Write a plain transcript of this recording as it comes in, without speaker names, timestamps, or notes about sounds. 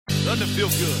Doesn't it feel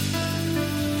good?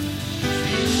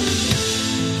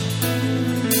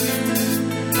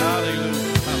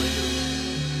 Hallelujah.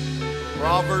 Hallelujah.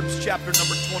 Proverbs chapter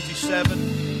number 27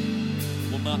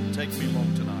 will not take me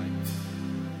long tonight.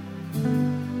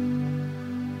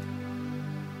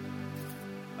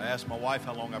 I asked my wife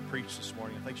how long I preached this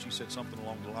morning. I think she said something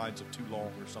along the lines of too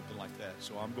long or something like that.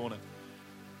 So I'm going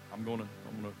to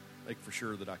make for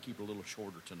sure that I keep it a little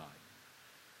shorter tonight.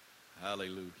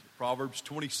 Hallelujah. Proverbs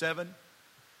 27,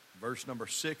 verse number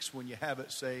 6. When you have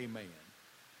it, say amen.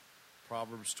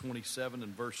 Proverbs 27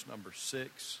 and verse number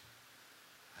 6.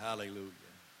 Hallelujah.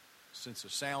 Since the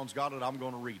sound's got it, I'm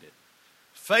going to read it.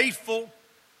 Faithful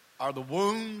are the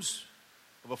wounds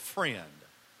of a friend,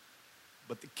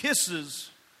 but the kisses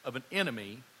of an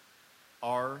enemy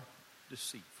are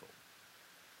deceitful.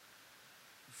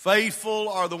 Faithful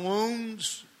are the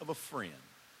wounds of a friend,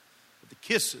 but the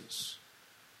kisses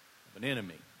of an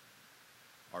enemy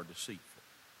are deceitful.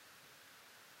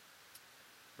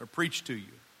 I'm going to preach to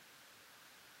you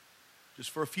just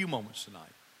for a few moments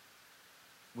tonight.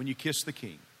 When you kiss the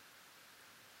King.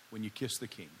 When you kiss the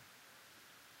King.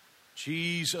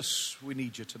 Jesus, we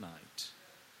need you tonight.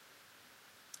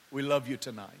 We love you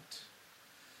tonight.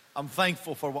 I'm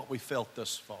thankful for what we felt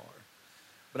thus far.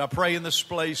 But I pray in this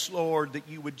place, Lord, that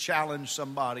you would challenge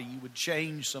somebody, you would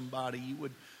change somebody, you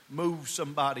would move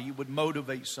somebody, you would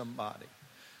motivate somebody.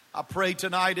 I pray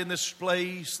tonight in this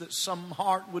place that some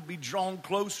heart would be drawn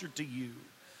closer to you.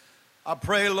 I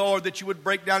pray, Lord, that you would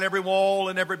break down every wall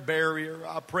and every barrier.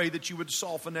 I pray that you would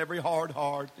soften every hard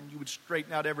heart and you would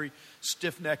straighten out every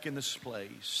stiff neck in this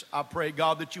place. I pray,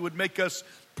 God, that you would make us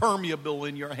permeable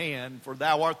in your hand, for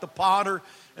thou art the potter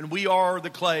and we are the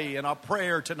clay. And our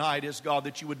prayer tonight is, God,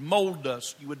 that you would mold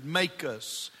us, you would make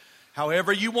us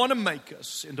however you want to make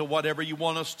us into whatever you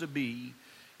want us to be.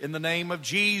 In the name of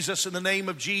Jesus, in the name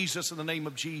of Jesus, in the name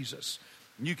of Jesus.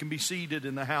 And you can be seated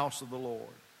in the house of the Lord.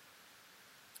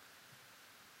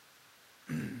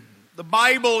 The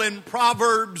Bible in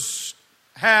Proverbs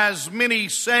has many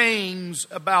sayings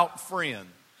about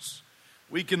friends.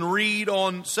 We can read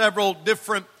on several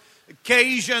different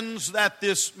occasions that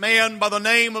this man by the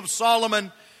name of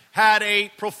Solomon had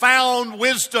a profound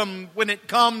wisdom when it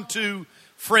come to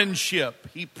friendship.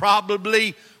 He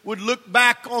probably would look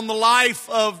back on the life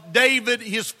of David,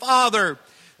 his father,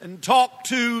 and talk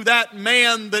to that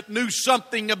man that knew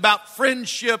something about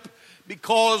friendship,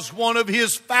 because one of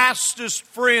his fastest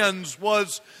friends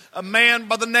was a man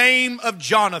by the name of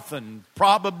Jonathan.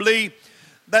 Probably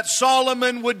that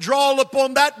Solomon would draw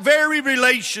upon that very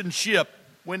relationship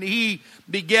when he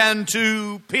began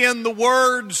to pen the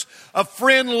words, "A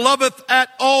friend loveth at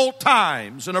all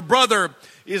times, and a brother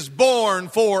is born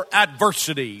for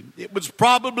adversity." It was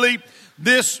probably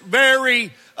this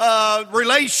very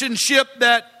relationship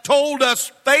that told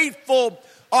us faithful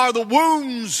are the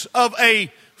wounds of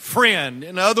a friend.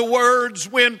 In other words,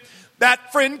 when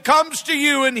that friend comes to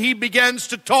you and he begins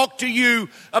to talk to you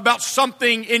about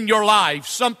something in your life,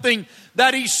 something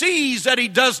that he sees that he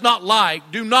does not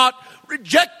like, do not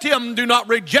reject him, do not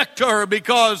reject her,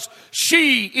 because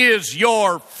she is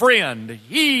your friend.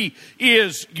 He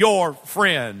is your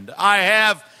friend. I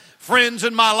have friends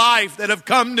in my life that have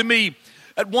come to me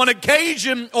at one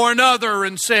occasion or another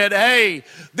and said, "Hey,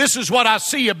 this is what I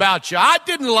see about you. I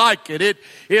didn't like it.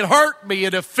 It hurt me.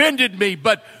 It offended me.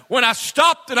 But when I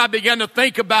stopped and I began to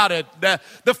think about it,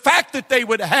 the fact that they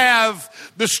would have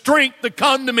the strength to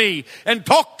come to me and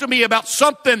talk to me about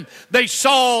something they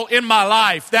saw in my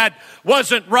life that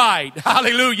wasn't right."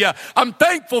 Hallelujah. I'm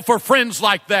thankful for friends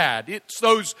like that. It's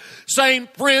those same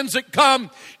friends that come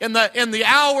in the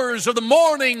hours of the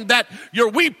morning that you're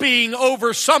weeping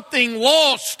over something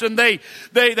lost, and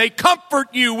they comfort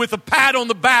you with a pat on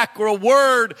the back or a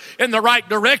word in the right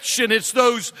direction. It's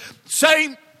those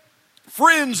same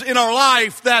friends in our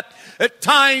life that at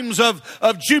times of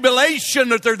jubilation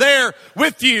that they're there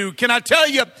with you. Can I tell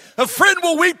you, a friend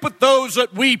will weep with those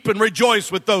that weep and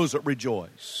rejoice with those that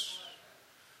rejoice.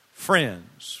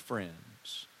 Friends.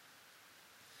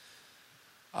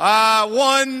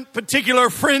 One particular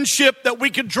friendship that we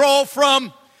could draw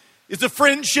from is the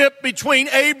friendship between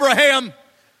Abraham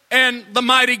and the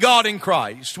mighty God in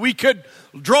Christ. We could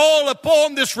draw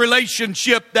upon this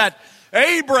relationship that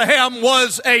Abraham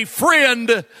was a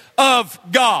friend of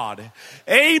God.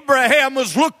 Abraham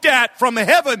was looked at from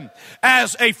heaven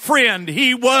as a friend.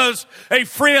 He was a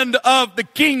friend of the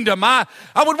kingdom. I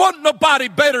would want nobody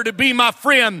better to be my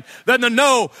friend than to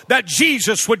know that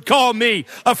Jesus would call me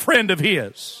a friend of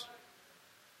his.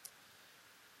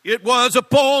 It was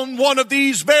upon one of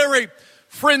these very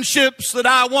friendships that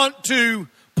I want to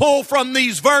pull from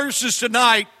these verses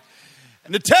tonight.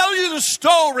 and to tell you the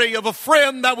story of a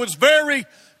friend that was very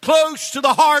close to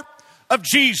the heart of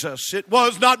Jesus. It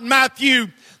was not Matthew,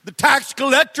 the tax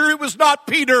collector. It was not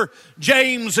Peter,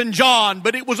 James, and John,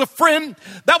 but it was a friend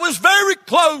that was very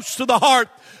close to the heart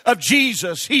of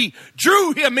Jesus. He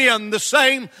drew him in the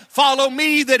same follow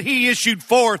me that he issued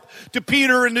forth to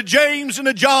Peter and to James and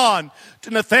to John, to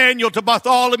Nathanael, to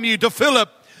Bartholomew, to Philip,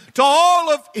 to all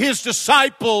of his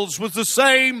disciples was the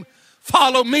same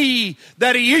follow me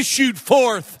that he issued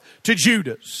forth to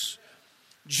Judas.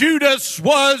 Judas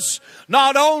was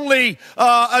not only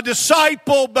a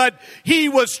disciple, but he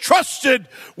was trusted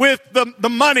with the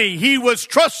money. He was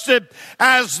trusted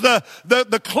as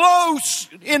the close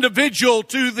individual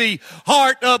to the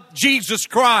heart of Jesus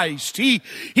Christ. He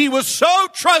was so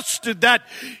trusted that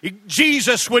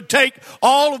Jesus would take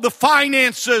all of the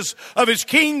finances of his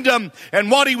kingdom and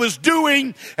what he was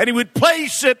doing, and he would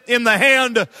place it in the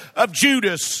hand of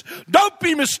Judas. Don't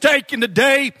be mistaken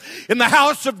today. In the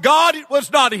house of God, it was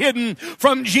not hidden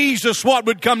from Jesus what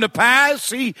would come to pass.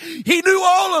 He knew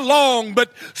all along,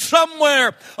 but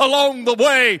somewhere along the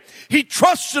way, he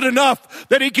trusted enough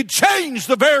that he could change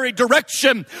the very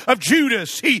direction of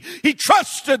Judas. He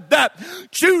trusted that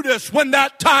Judas, when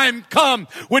that time come,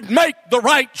 would make the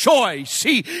right choice.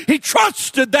 He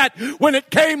trusted that when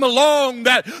it came along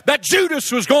that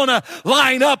Judas was going to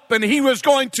line up and he was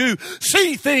going to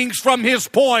see things from his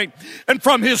point and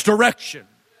from his direction.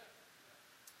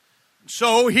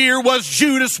 So here was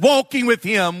Judas walking with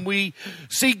him. We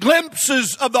see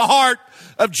glimpses of the heart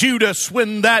of Judas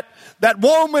when that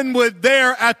woman would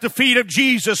there at the feet of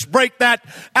Jesus break that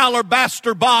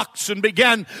alabaster box and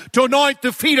began to anoint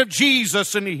the feet of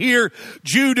Jesus. And here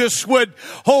Judas would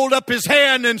hold up his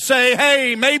hand and say,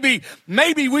 hey,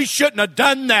 maybe we shouldn't have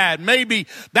done that. Maybe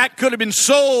that could have been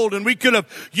sold and we could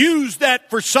have used that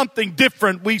for something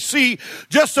different. We see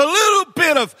just a little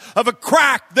bit of a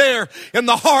crack there in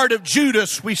the heart of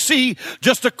Judas. We see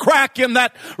just a crack in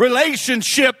that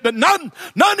relationship, but none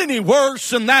any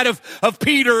worse than that of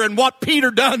Peter and what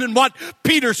Peter done and what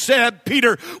Peter said.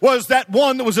 Peter was that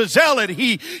one that was a zealot.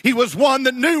 He was one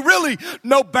that knew really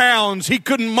no bounds. He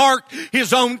couldn't mark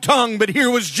his own tongue, but here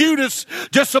was Judas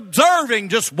just observing,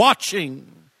 just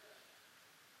watching.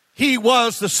 He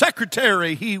was the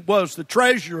secretary. He was the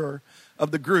treasurer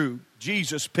of the group.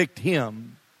 Jesus picked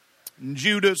him. And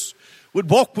Judas would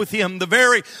walk with him. The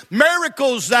very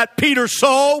miracles that Peter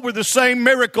saw were the same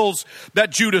miracles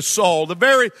that Judas saw. The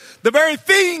very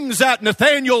things that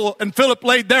Nathanael and Philip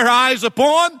laid their eyes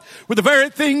upon were the very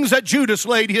things that Judas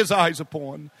laid his eyes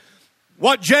upon.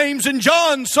 What James and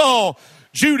John saw,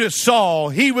 Judas saw.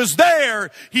 He was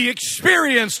there. He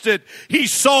experienced it. He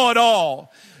saw it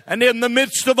all. And in the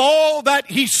midst of all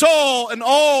that he saw and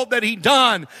all that he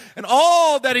done and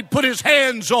all that he put his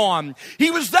hands on, he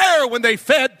was there when they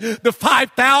fed the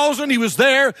 5,000. He was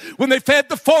there when they fed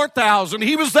the 4,000.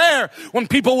 He was there when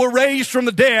people were raised from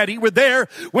the dead. He was there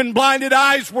when blinded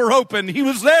eyes were opened. He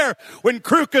was there when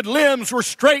crooked limbs were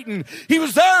straightened. He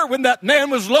was there when that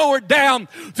man was lowered down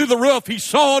through the roof. He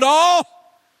saw it all.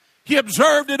 He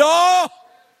observed it all.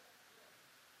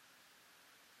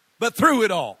 But through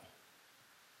it all,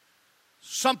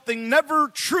 something never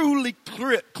truly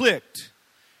clicked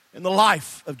in the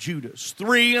life of Judas.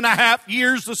 3.5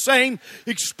 years, the same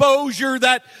exposure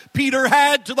that Peter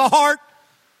had to the heart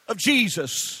of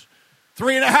Jesus.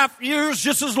 3.5 years,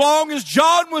 just as long as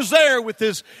John was there with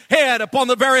his head upon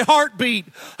the very heartbeat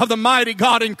of the mighty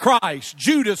God in Christ.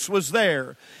 Judas was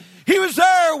there. He was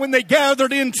there when they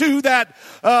gathered into that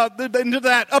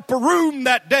upper room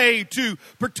that day to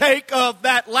partake of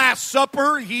that Last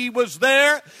Supper. He was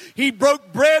there. He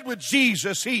broke bread with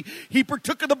Jesus. He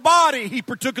partook of the body. He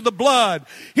partook of the blood.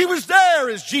 He was there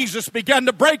as Jesus began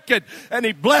to break it, and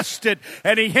he blessed it,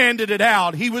 and he handed it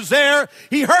out. He was there.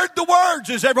 He heard the words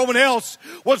as everyone else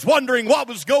was wondering what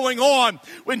was going on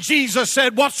when Jesus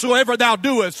said, whatsoever thou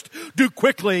doest, do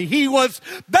quickly. He was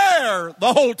there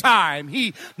the whole time.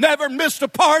 He never missed a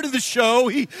part of the show.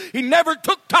 He never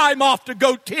took time off to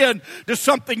go tend to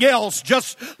something else.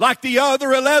 Just like the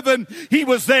other 11, he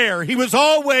was there. He was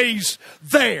always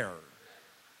there.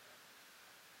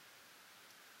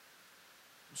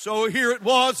 So here it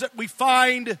was that we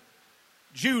find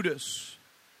Judas.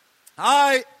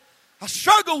 I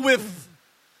struggle with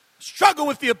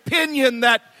the opinion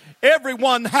that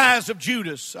everyone has of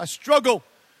Judas. I struggle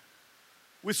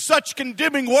with such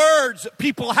condemning words that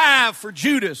people have for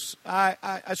Judas. I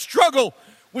struggle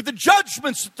with the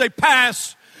judgments that they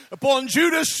pass upon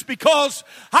Judas because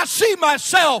I see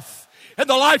myself in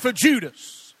the life of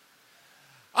Judas.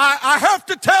 I have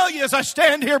to tell you as I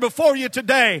stand here before you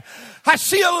today, I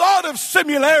see a lot of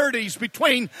similarities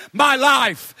between my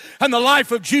life and the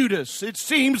life of Judas. It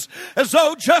seems as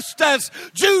though just as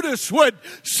Judas would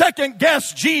second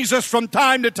guess Jesus from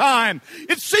time to time,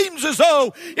 it seems as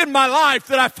though in my life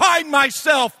that I find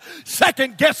myself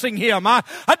second guessing him. I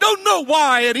don't know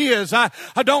why it is. I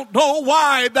don't know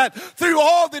why that through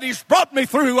all that he's brought me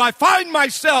through, I find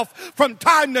myself from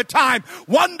time to time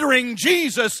wondering,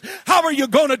 Jesus, how are you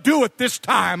going to do it this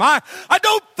time? I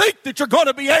don't think that you're going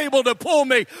to be able to pull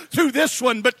me through this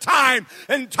one, but time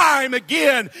and time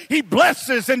again, he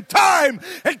blesses, and time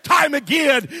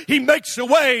again, he makes a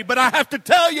way. But I have to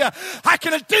tell you, I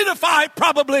can identify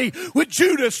probably with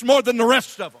Judas more than the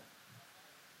rest of them.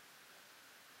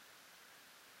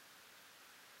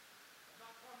 I've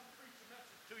not come to preach a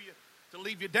message to you to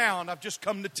leave you down. I've just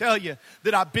come to tell you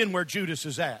that I've been where Judas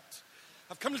is at.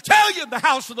 I've come to tell you in the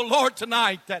house of the Lord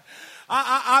tonight that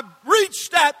I've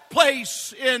reached that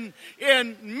place in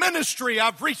ministry.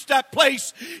 I've reached that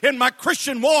place in my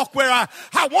Christian walk where I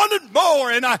wanted more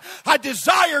and I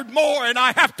desired more. And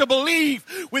I have to believe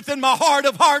within my heart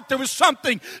of heart there was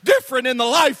something different in the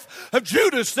life of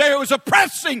Judas. There was a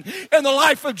pressing in the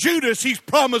life of Judas. He's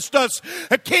promised us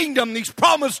a kingdom. He's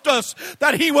promised us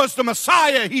that he was the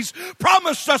Messiah. He's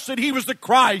promised us that he was the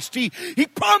Christ. He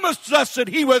promised us that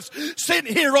he was sent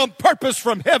here on purpose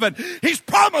from heaven. He's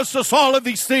promised us all of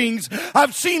these things.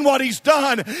 I've seen what he's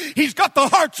done. He's got the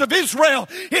hearts of Israel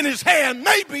in his hand.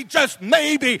 Maybe, just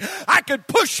maybe, I could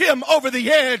push him over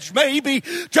the edge. Maybe,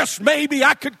 just maybe,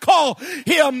 I could call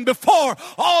him before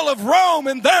all of Rome,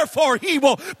 and therefore he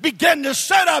will begin to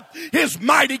set up his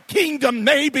mighty kingdom.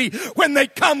 Maybe when they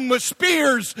come with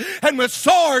spears and with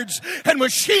swords and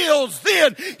with shields,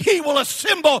 then he will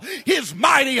assemble his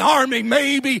mighty army.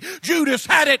 Maybe Judas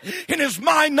had it in his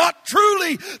mind, not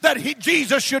truly that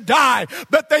Jesus should die,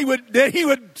 but that he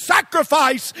would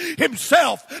sacrifice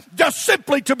himself just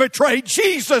simply to betray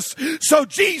Jesus, so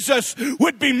Jesus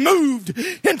would be moved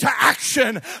into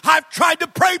action. I've tried to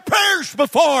pray prayers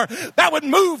before that would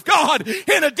move God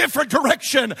in a different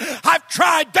direction. I've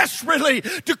tried desperately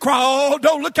to cry, oh,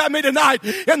 don't look at me tonight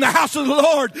in the house of the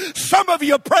Lord. Some of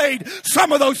you prayed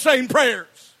some of those same prayers.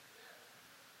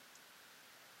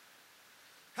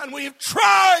 And we have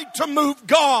tried to move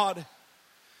God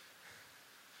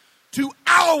to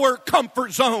our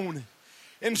comfort zone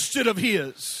instead of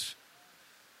his.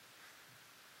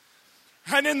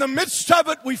 And in the midst of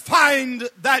it, we find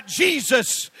that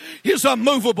Jesus is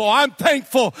unmovable. I'm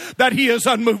thankful that he is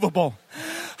unmovable.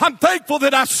 I'm thankful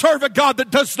that I serve a God that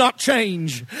does not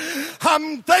change.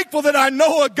 I'm thankful that I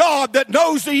know a God that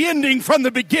knows the ending from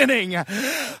the beginning. I'm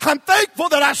thankful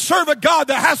that I serve a God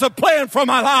that has a plan for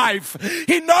my life.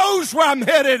 He knows where I'm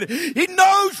headed. He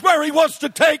knows where he wants to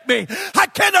take me. I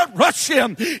cannot rush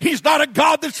him. He's not a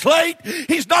God that's late.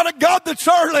 He's not a God that's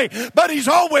early, but he's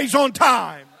always on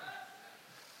time.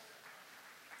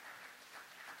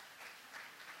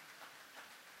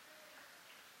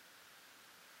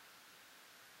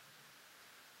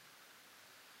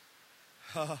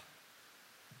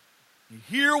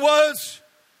 Here was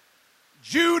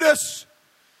Judas.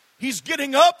 He's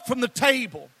getting up from the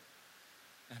table.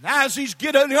 And as he's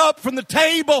getting up from the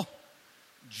table,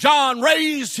 John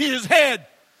raised his head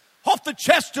off the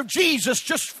chest of Jesus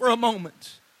just for a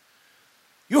moment.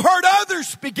 You heard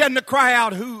others begin to cry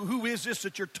out, who is this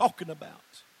that you're talking about?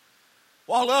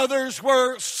 While others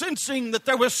were sensing that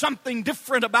there was something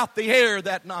different about the air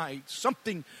that night.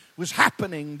 Something was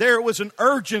happening. There was an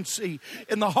urgency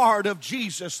in the heart of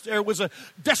Jesus. There was a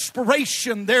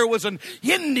desperation. There was an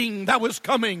ending that was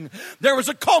coming. There was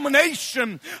a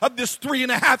culmination of this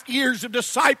 3.5 years of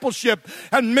discipleship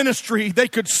and ministry. They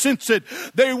could sense it.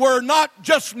 They were not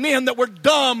just men that were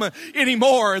dumb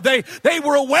anymore. They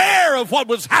were aware of what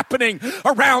was happening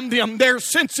around them. Their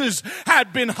senses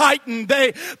had been heightened.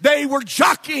 They were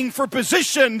jockeying for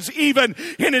positions even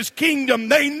in his kingdom.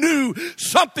 They knew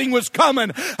something was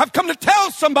coming. I've come to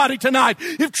tell somebody tonight,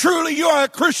 if truly you are a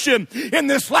Christian in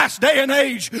this last day and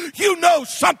age, you know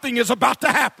something is about to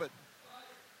happen.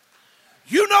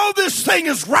 You know this thing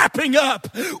is wrapping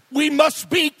up. We must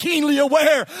be keenly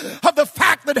aware of the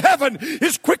fact that heaven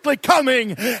is quickly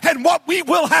coming, and what we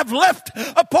will have left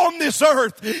upon this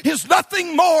earth is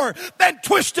nothing more than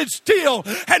twisted steel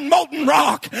and molten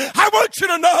rock. I want you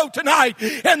to know tonight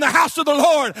in the house of the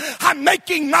Lord, I'm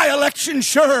making my election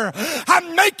sure.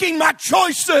 I'm making my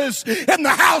choices in the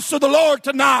house of the Lord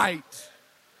tonight.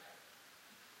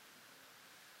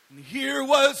 And here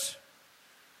was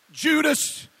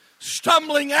Judas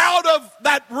stumbling out of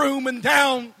that room and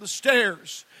down the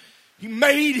stairs. He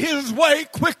made his way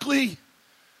quickly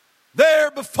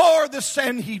there before the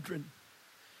Sanhedrin.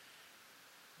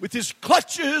 with his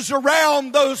clutches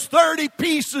around those 30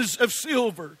 pieces of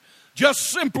silver, just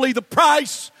simply the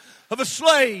price of a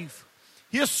slave.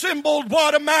 He assembled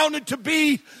what amounted to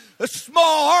be a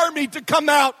small army to come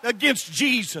out against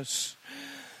Jesus.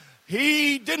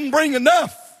 He didn't bring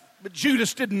enough, but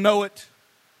Judas didn't know it.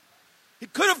 He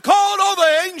could have called all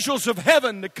the angels of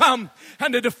heaven to come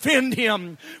and to defend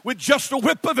him. With just a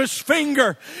whip of his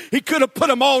finger, he could have put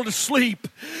them all to sleep.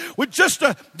 With just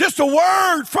a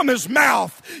word from his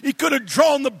mouth, he could have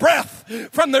drawn the breath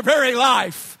from their very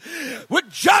life. With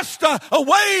just a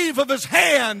wave of his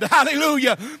hand,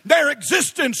 hallelujah, their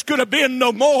existence could have been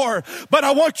no more. But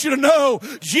I want you to know,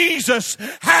 Jesus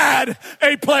had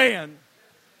a plan.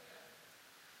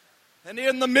 And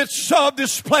in the midst of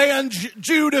this plan,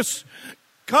 Judas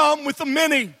come with the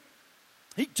many.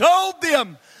 He told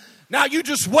them, now you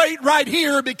just wait right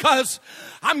here because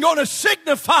I'm going to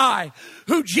signify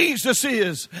who Jesus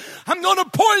is. I'm going to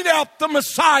point out the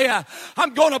Messiah.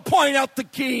 I'm going to point out the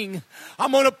King.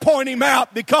 I'm going to point him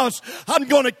out because I'm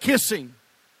going to kiss him.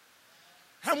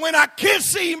 And when I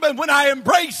kiss him and when I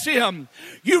embrace him,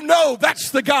 you know that's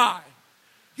the guy.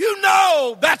 You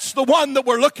know that's the one that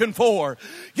we're looking for.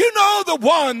 You know the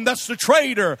one that's the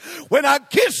traitor. When I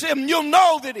kiss him, you'll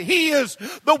know that he is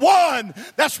the one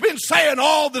that's been saying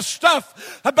all the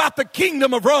stuff about the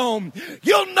kingdom of Rome.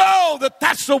 You'll know that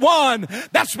that's the one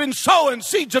that's been sowing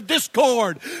seeds of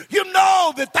discord. You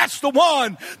know that that's the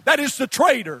one that is the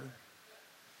traitor.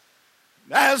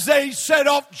 As they set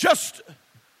off just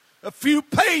a few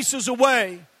paces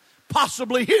away,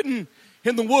 possibly hidden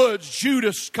in the woods,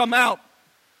 Judas come out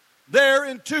there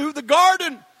into the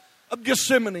Garden of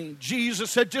Gethsemane.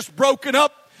 Jesus had just broken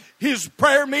up his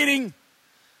prayer meeting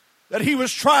that he was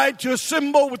trying to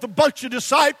assemble with a bunch of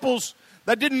disciples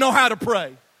that didn't know how to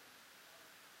pray.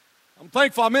 I'm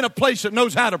thankful I'm in a place that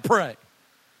knows how to pray.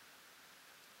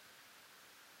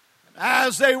 And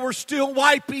as they were still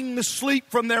wiping the sleep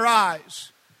from their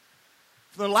eyes,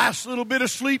 for the last little bit of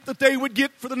sleep that they would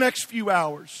get for the next few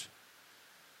hours,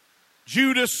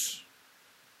 Judas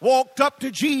walked up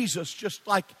to Jesus just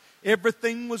like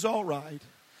everything was all right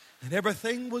and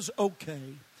everything was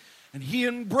okay. And he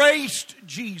embraced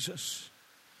Jesus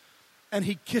and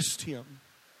he kissed him.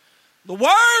 The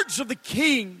words of the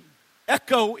King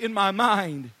echo in my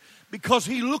mind because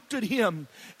he looked at him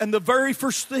and the very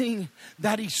first thing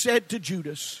that he said to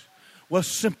Judas was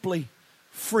simply,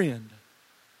 friend.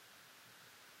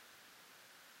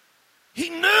 He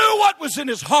knew what was in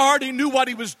his heart. He knew what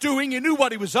he was doing. He knew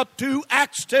what he was up to.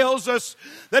 Acts tells us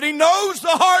that he knows the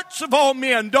hearts of all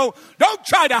men. Don't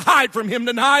try to hide from him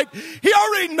tonight. He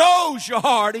already knows your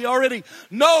heart. He already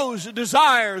knows the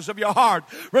desires of your heart,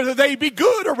 whether they be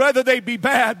good or whether they be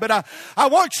bad. But I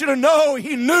want you to know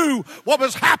he knew what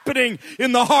was happening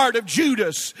in the heart of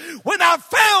Judas. When I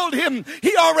failed him,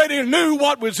 he already knew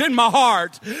what was in my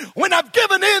heart. When I've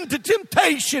given in to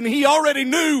temptation, he already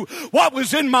knew what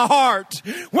was in my heart.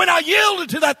 When I yielded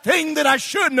to that thing that I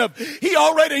shouldn't have, he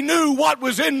already knew what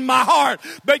was in my heart.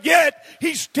 But yet,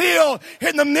 he's still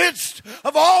in the midst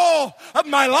of all of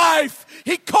my life.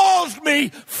 He calls me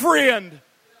friend.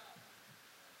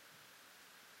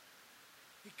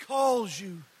 He calls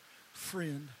you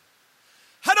friend.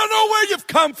 I don't know where you've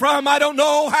come from. I don't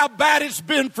know how bad it's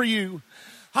been for you.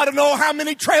 I don't know how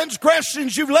many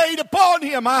transgressions you've laid upon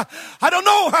him. I don't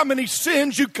know how many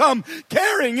sins you come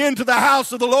carrying into the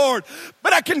house of the Lord.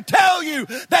 But I can tell you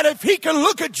that if he can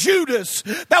look at Judas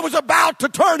that was about to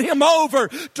turn him over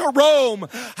to Rome,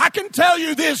 I can tell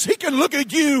you this, he can look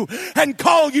at you and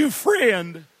call you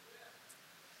friend.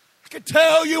 I can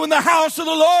tell you in the house of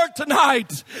the Lord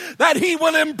tonight that he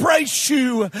will embrace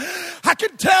you. I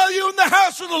can tell you in the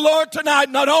house of the Lord tonight,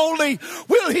 not only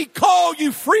will he call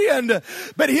you friend,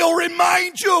 but he'll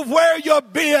remind you of where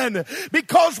you've been.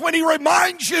 Because when he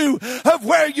reminds you of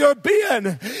where you've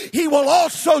been, he will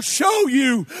also show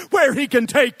you where he can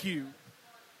take you.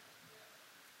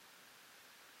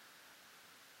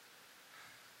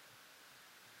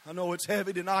 I know it's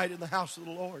heavy tonight in the house of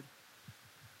the Lord.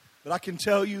 But I can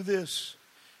tell you this.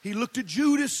 He looked at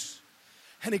Judas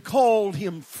and he called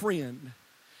him friend.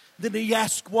 Then he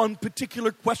asked one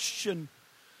particular question.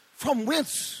 From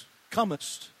whence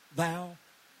comest thou?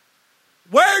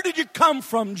 Where did you come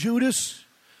from, Judas?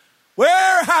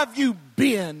 Where have you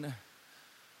been?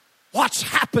 What's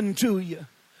happened to you?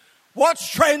 What's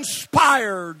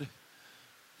transpired?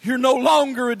 You're no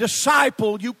longer a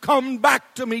disciple. You come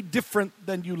back to me different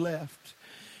than you left.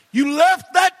 You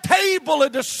left that table a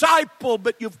disciple,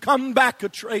 but you've come back a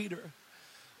traitor.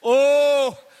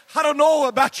 Oh, I don't know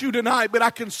about you tonight, but I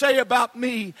can say about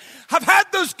me, I've had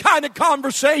those kind of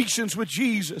conversations with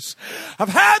Jesus. I've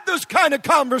had those kind of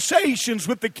conversations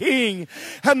with the King,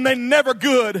 and they're never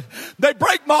good. They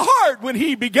break my heart when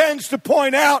He begins to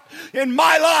point out in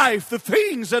my life the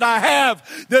things that I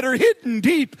have that are hidden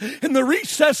deep in the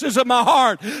recesses of my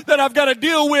heart that I've got to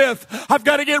deal with, I've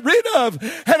got to get rid of,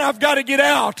 and I've got to get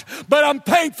out. But I'm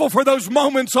thankful for those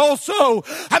moments also.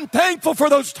 I'm thankful for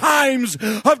those times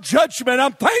of judgment.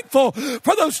 I'm thankful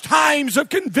for those times of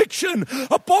conviction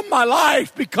upon my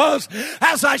life, because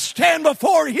as I stand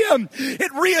before Him,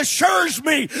 it reassures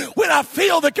me when I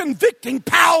feel the convicting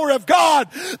power of God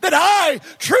that I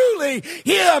truly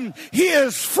am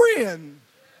His friend.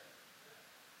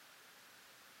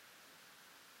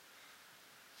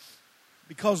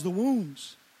 Because the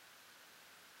wounds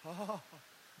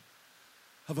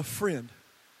of a friend,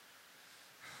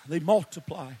 they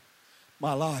multiply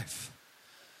my life.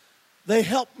 They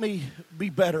help me be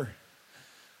better.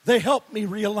 They help me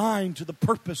realign to the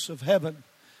purpose of heaven.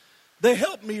 They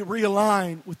help me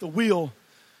realign with the will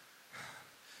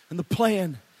and the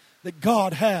plan that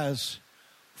God has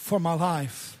for my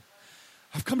life.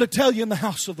 I've come to tell you in the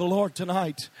house of the Lord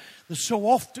tonight that so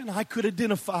often I could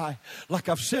identify, like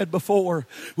I've said before,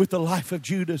 with the life of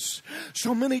Judas.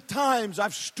 So many times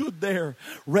I've stood there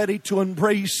ready to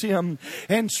embrace Him,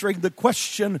 answering the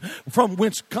question, from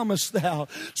whence comest thou?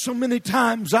 So many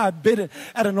times I've been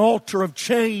at an altar of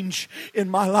change in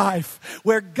my life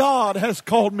where God has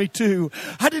called me to.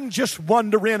 I didn't just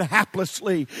wander in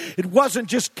haplessly. It wasn't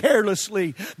just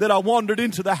carelessly that I wandered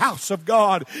into the house of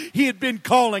God. He had been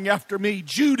calling after me.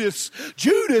 Judas,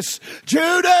 Judas,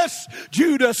 Judas,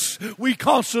 Judas. We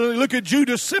constantly look at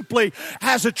Judas simply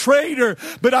as a traitor,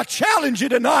 but I challenge you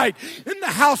tonight in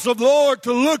the house of the Lord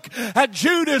to look at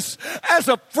Judas as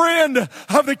a friend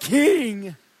of the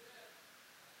King.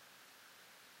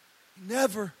 He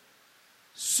never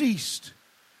ceased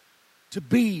to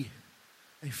be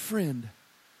a friend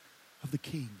of the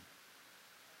King.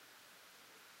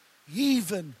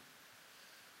 Even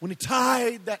when he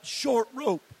tied that short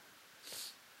rope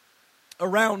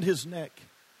around his neck,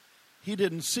 he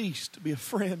didn't cease to be a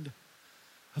friend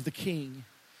of the King.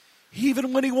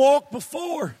 Even when he walked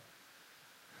before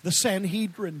the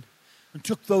Sanhedrin and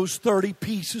took those 30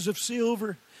 pieces of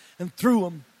silver and threw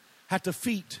them at the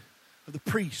feet of the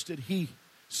priest, did he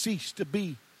cease to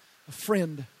be a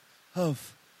friend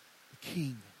of the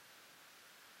King.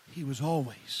 He was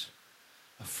always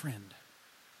a friend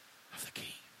of the King.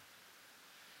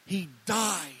 He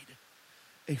died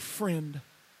a friend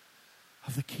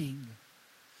of the King.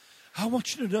 I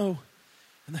want you to know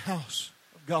in the house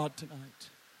of God tonight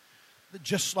that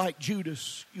just like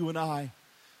Judas, you and I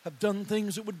have done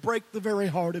things that would break the very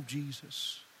heart of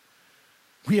Jesus.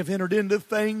 We have entered into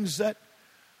things that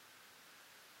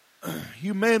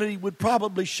humanity would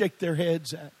probably shake their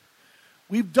heads at.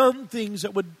 We've done things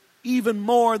that would even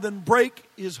more than break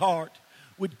His heart,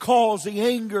 would cause the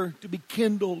anger to be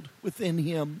kindled within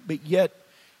Him. But yet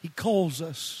He calls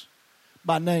us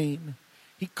by name.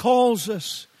 He calls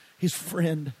us His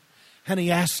friend. And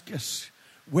He asks us,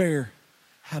 where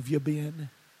have you been?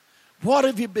 What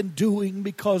have you been doing?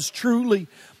 Because truly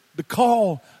the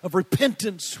call of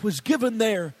repentance was given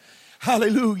there.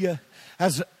 Hallelujah.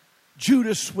 As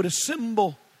Judas would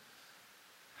assemble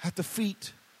at the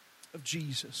feet of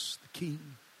Jesus, the King.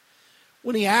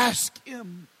 When He asked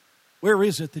him, where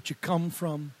is it that you come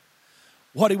from?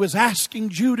 What He was asking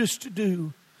Judas to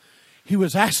do, He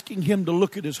was asking him to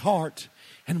look at his heart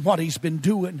and what he's been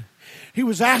doing. He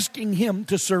was asking him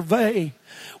to survey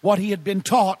what he had been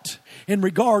taught in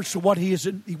regards to what he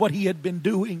had been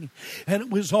doing. And it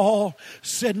was all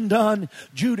said and done.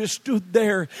 Judas stood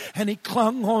there and he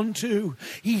held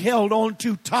on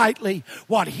to tightly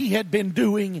what he had been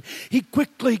doing. He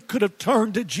quickly could have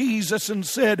turned to Jesus and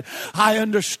said, I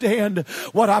understand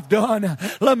what I've done.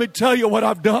 Let me tell you what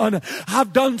I've done.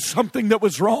 I've done something that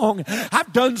was wrong.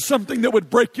 I've done something that would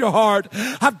break your heart.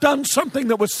 I've done something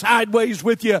that was sideways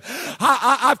with you.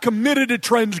 I've committed a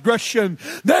transgression.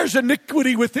 There's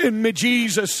iniquity within me,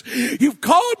 Jesus. You've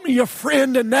called me a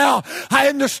friend, and now I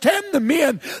understand the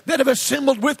men that have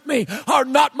assembled with me are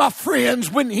not my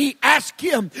friends. When he asked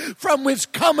him, from whence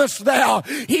comest thou?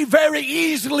 He very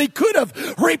easily could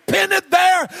have repented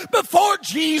there before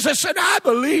Jesus, and I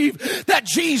believe that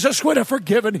Jesus would have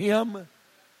forgiven him.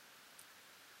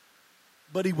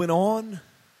 But he went on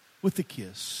with the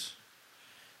kiss,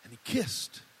 and he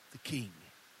kissed the King.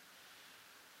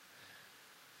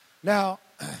 Now,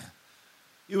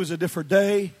 it was a different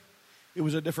day. It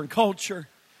was a different culture.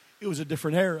 It was a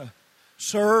different era.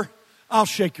 Sir, I'll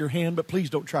shake your hand, but please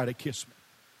don't try to kiss me.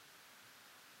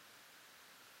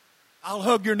 I'll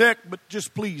hug your neck, but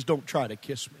just please don't try to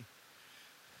kiss me.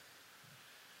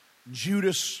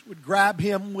 Judas would grab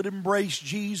him, would embrace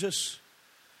Jesus,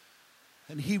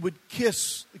 and he would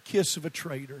kiss the kiss of a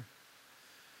traitor.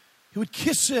 He would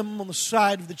kiss him on the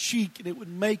side of the cheek, and it would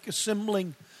make a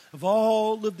assembling of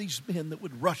all of these men that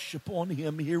would rush upon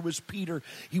him. Here was Peter.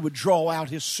 He would draw out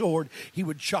his sword. He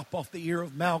would chop off the ear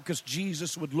of Malchus.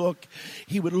 Jesus would look.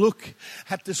 He would look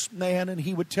at this man and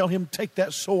he would tell him, take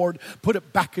that sword, put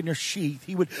it back in your sheath.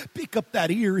 He would pick up that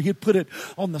ear. He'd put it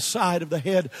on the side of the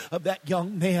head of that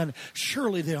young man.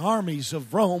 Surely the armies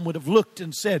of Rome would have looked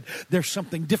and said, there's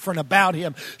something different about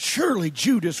him. Surely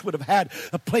Judas would have had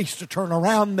a place to turn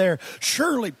around there.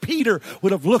 Surely Peter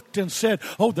would have looked and said,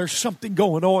 oh, there's something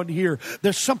going on here.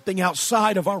 There's something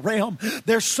outside of our realm.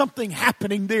 There's something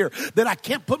happening there that I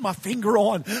can't put my finger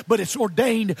on, but it's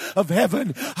ordained of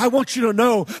heaven. I want you to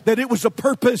know that it was the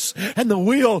purpose and the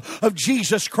will of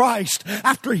Jesus Christ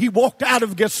after he walked out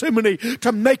of Gethsemane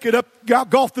to make it up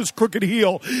Golgotha's crooked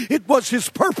hill. It was his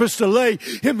purpose to lay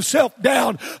himself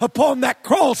down upon that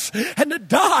cross and to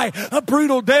die a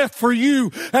brutal death for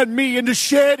you and me and to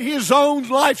shed his own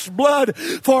life's blood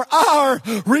for our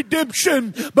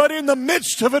redemption. But in the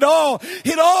midst of it all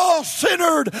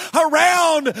centered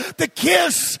around the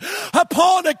kiss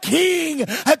upon a king,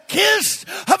 a kiss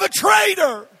of a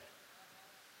traitor.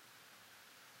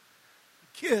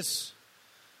 Kiss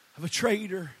of a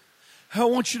traitor. I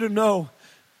want you to know,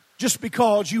 just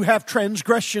because you have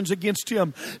transgressions against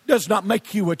him does not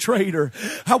make you a traitor.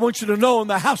 I want you to know in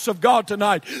the house of God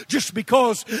tonight, just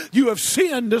because you have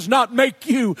sinned does not make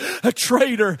you a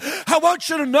traitor. I want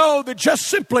you to know that just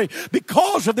simply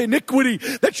because of the iniquity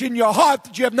that's in your heart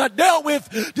that you have not dealt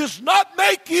with does not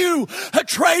make you a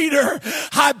traitor.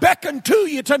 I beckon to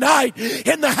you tonight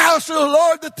in the house of the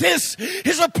Lord that this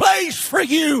is a place for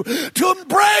you to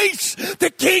embrace the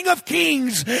King of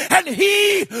Kings, and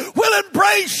he will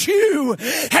embrace you.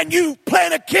 And you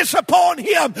plant a kiss upon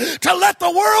him to let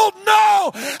the world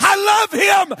know I love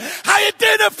him, I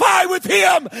identify with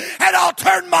him, and I'll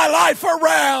turn my life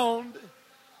around.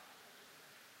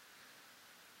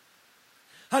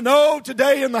 I know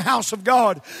today in the house of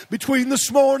God, between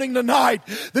this morning and tonight,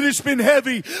 that it's been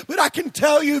heavy. But I can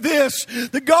tell you this,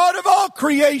 the God of all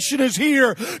creation is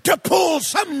here to pull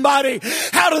somebody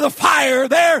out of the fire.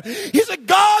 There is a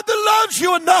God that loves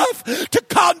you enough to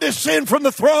condescend from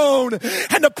the throne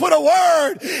and to put a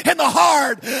word in the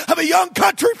heart of a young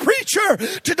country preacher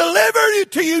to deliver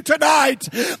it to you tonight.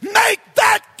 Make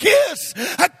that kiss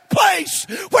a place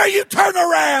where you turn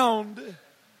around.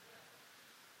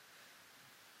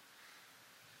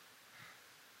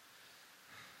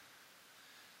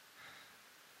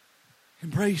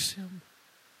 Embrace him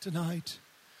tonight,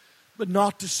 but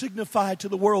not to signify to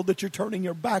the world that you're turning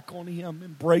your back on him.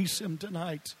 Embrace him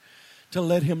tonight to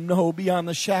let him know beyond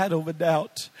the shadow of a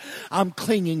doubt, I'm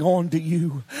clinging on to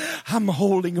you. I'm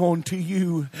holding on to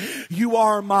you. You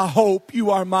are my hope. You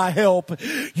are my help.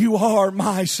 You are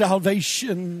my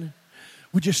salvation.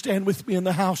 Would you stand with me in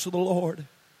the house of the Lord?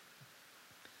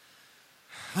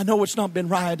 I know it's not been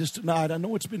riotous tonight. I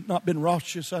know it's not been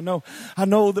raucous. I know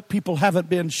that people haven't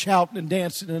been shouting and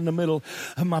dancing in the middle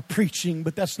of my preaching,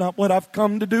 but that's not what I've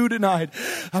come to do tonight.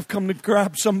 I've come to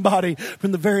grab somebody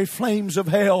from the very flames of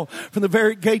hell, from the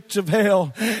very gates of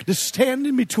hell, to stand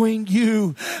in between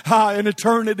you and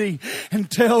eternity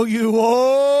and tell you,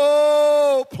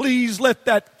 oh, please let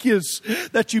that kiss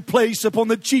that you place upon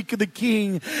the cheek of the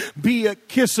King be a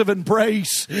kiss of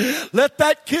embrace. Let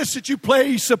that kiss that you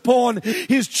place upon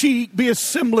his cheek be a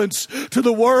semblance to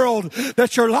the world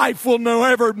that your life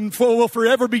will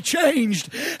forever be changed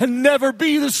and never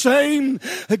be the same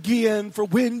again. For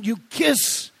when you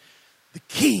kiss the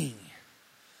King,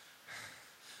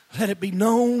 let it be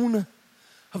known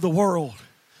of the world,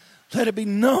 let it be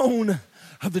known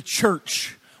of the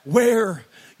church where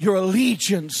your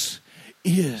allegiance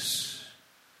is.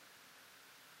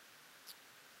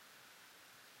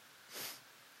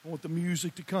 I want the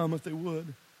music to come if they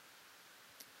would.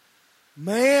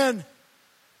 Man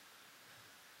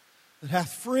that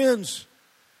hath friends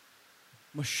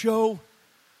must show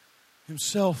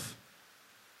himself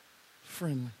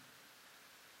friendly.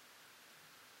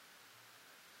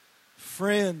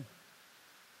 Friend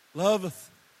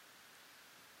loveth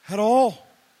at all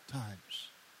times.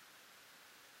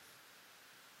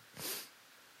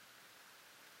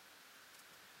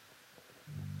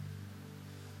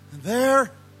 And there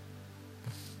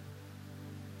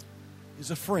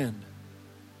is a friend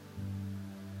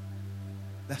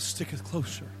that sticketh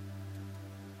closer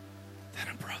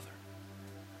than a brother.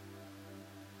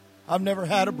 I've never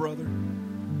had a brother.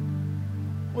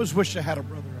 I always wish I had a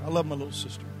brother. I love my little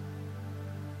sister.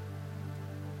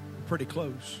 pretty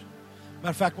close.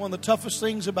 Matter of fact, one of the toughest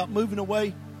things about moving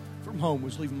away from home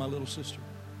was leaving my little sister.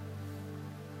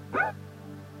 I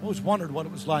always wondered what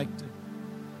it was like to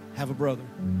have a brother.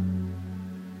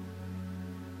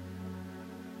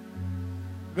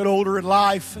 I got older in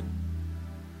life, and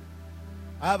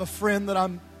I have a friend that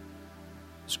I'm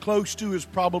as close to as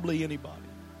probably anybody.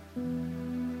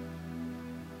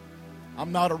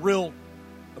 I'm not a real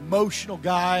emotional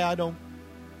guy. I don't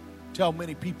tell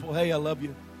many people, hey, I love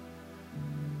you.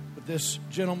 But this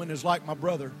gentleman is like my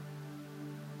brother.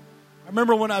 I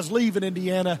remember when I was leaving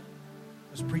Indiana,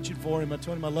 I was preaching for him. I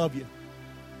told him I love you.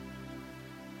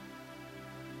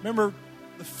 Remember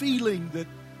the feeling that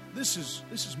this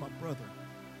is my brother.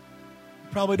 You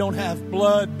probably don't have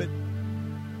blood, but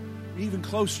even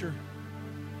closer.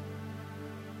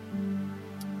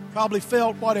 Probably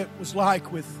felt what it was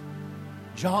like with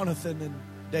Jonathan and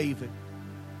David,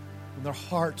 when their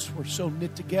hearts were so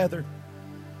knit together,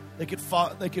 they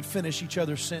could finish each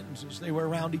other's sentences. They were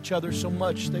around each other so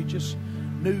much they just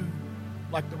knew,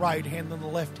 like the right hand and the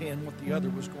left hand, what the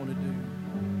other was going to do.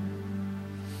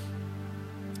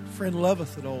 Friend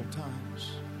loveth at all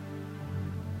times.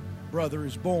 Brother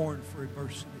is born for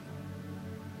adversity.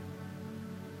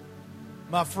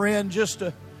 My friend, just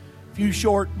a few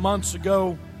short months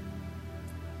ago,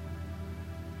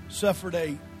 suffered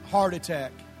a heart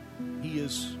attack. He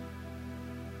is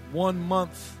 1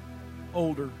 month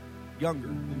younger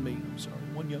than me. I'm sorry,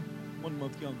 1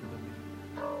 month younger than me.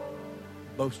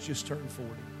 Both just turned 40.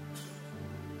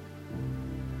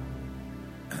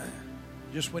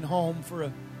 Just went home for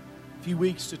a few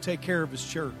weeks to take care of his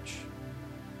church.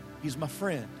 He's my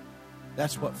friend.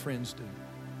 That's what friends do.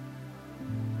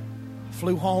 I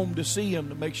flew home to see him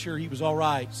to make sure he was all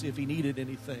right, see if he needed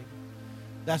anything.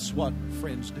 That's what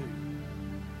friends do.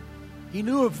 He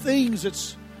knew of things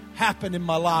that's happened in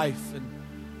my life and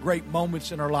great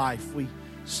moments in our life. We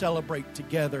celebrate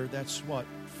together. That's what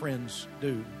friends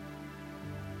do.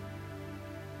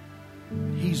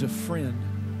 He's a friend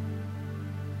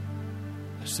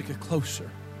that's stick closer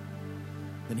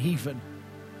than even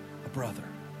a brother.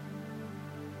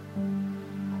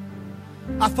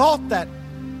 I thought that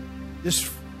this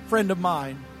friend of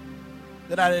mine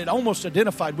that I had almost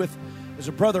identified with as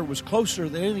a brother was closer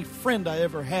than any friend I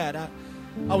ever had.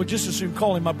 I would just as soon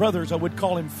call him my brother as I would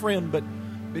call him friend, but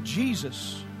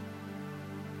Jesus,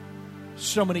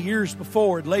 so many years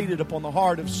before, had laid it upon the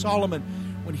heart of Solomon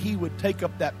when he would take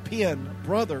up that pen. A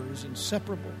brother is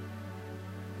inseparable.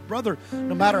 A brother,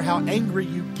 no matter how angry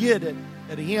you get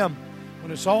at him,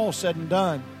 when it's all said and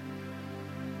done,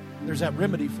 there's that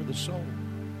remedy for the soul.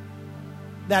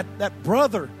 That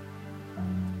brother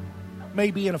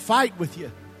may be in a fight with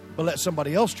you, but let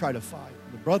somebody else try to fight.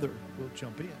 The brother will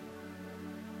jump in.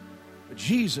 But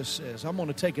Jesus says, I'm going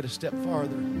to take it a step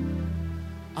farther.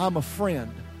 I'm a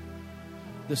friend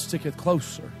that sticketh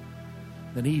closer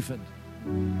than even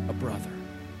a brother.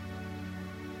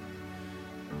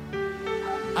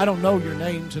 I don't know your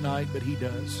name tonight, but He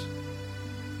does.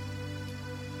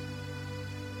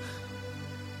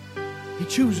 He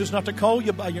chooses not to call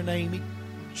you by your name. He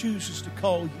chooses to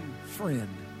call you friend.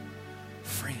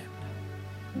 Friend.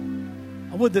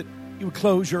 I would that you would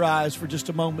close your eyes for just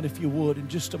a moment, if you would, and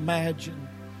just imagine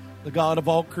the God of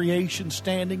all creation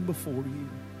standing before you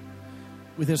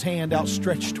with His hand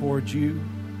outstretched towards you.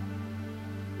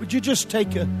 Would you just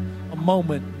take a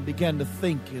moment and begin to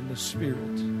think in the Spirit,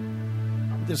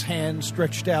 with His hand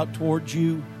stretched out towards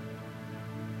you,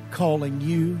 calling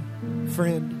you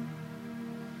friend,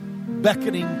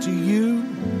 beckoning to you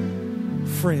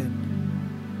friend.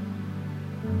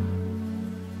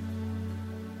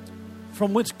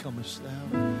 From whence comest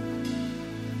thou?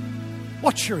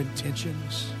 What's your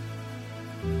intentions?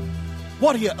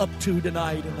 What are you up to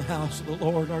tonight in the house of the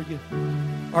Lord?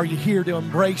 Are you here to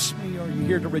embrace me? Are you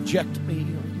here to reject me? Are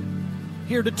you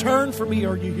here to turn from me?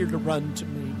 Or are you here to run to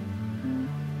me?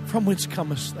 From whence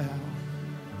comest thou?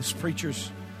 This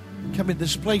preacher's come in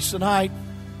this place tonight,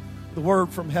 the word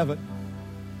from heaven,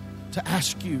 to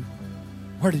ask you,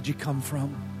 where did you come from?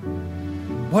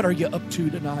 What are you up to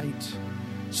tonight?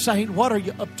 Saint, what are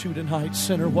you up to tonight?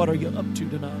 Sinner, what are you up to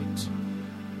tonight?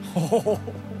 Oh,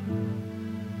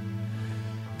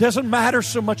 doesn't matter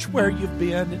so much where you've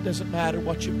been. It doesn't matter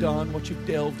what you've done, what you've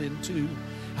delved into,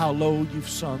 how low you've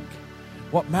sunk.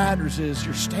 What matters is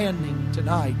you're standing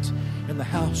tonight in the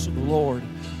house of the Lord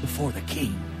before the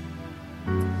King.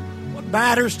 What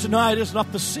matters tonight is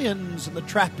not the sins and the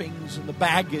trappings and the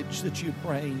baggage that you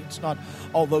bring. It's not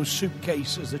all those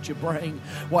suitcases that you bring.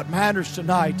 What matters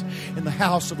tonight in the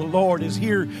house of the Lord is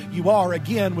here you are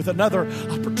again with another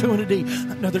opportunity,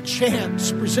 another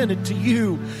chance presented to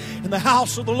you in the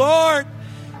house of the Lord.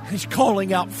 He's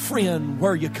calling out, friend,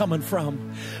 where are you coming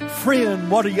from?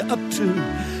 Friend, what are you up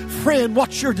to? Friend,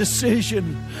 what's your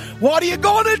decision? What are you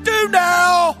going to do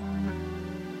now?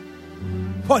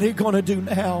 What are you going to do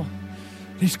now?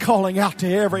 He's calling out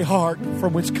to every heart,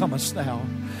 from whence comest thou?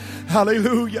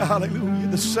 Hallelujah, hallelujah.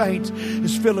 The saint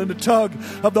is feeling the tug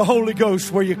of the Holy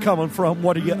Ghost. Where are you coming from?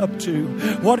 What are you up to?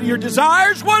 What are your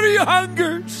desires? What are your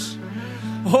hungers?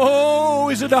 Oh,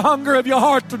 is it the hunger of your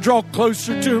heart to draw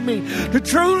closer to me, to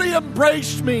truly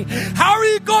embrace me? How are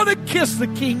you going to kiss the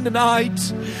King tonight?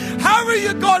 How are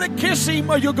you going to kiss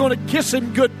Him? Are you going to kiss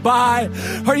Him goodbye?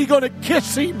 Are you going to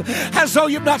kiss Him as though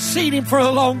you've not seen Him for a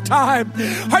long time?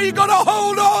 Are you going to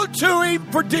hold on to Him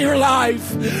for dear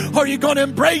life? Are you going to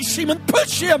embrace Him and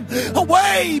push Him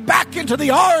away back into the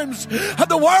arms of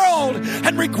the world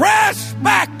and regress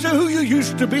back to who you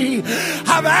used to be?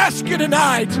 I've asked you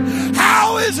tonight,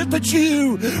 how is it that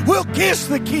you will kiss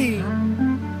the King?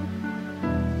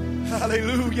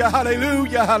 Hallelujah,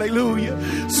 hallelujah,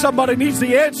 hallelujah. Somebody needs to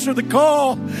answer the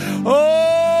call.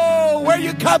 Oh, where are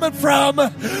you coming from?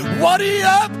 What are you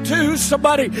up to?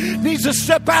 Somebody needs to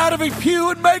step out of a pew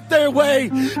and make their way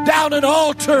down an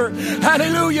altar.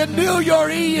 Hallelujah. Kneel your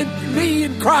knee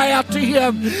and cry out to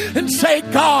Him and say,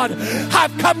 God,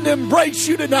 I've come to embrace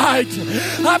you tonight.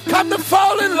 I've come to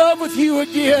fall in love with you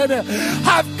again.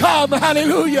 I've come,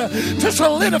 hallelujah, to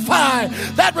solidify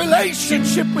that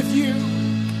relationship with you.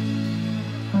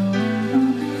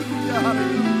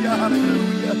 Hallelujah,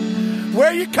 hallelujah. Where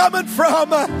are you coming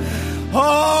from?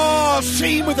 Oh,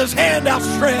 see Him with His hand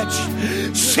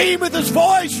outstretched. See Him with His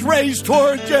voice raised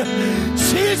toward you.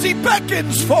 See as He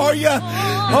beckons for you.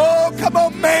 Oh, come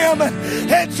on, ma'am.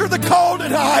 Answer the call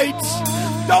tonight.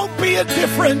 Don't be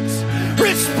indifferent.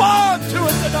 Respond to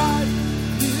it tonight.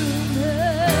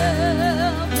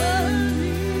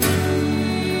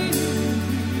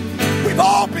 We've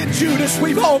all been Judas.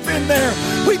 We've all been there.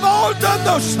 We've all done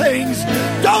those things.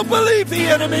 Don't believe the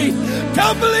enemy.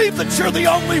 Don't believe that you're the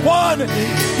only one.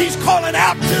 He's calling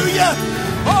out to you.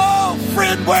 Oh,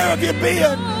 friend, where have you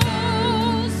been?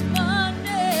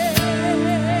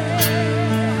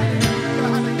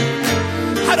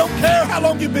 I don't care how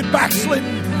long you've been backsliding.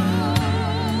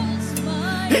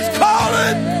 He's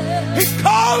calling. He's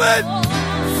calling.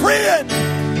 Friend.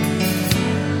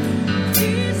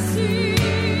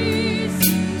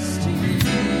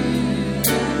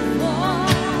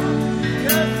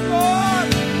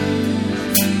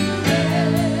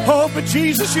 Oh, but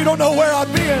Jesus, you don't know where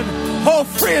I've been. Oh,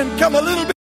 friend, come a little bit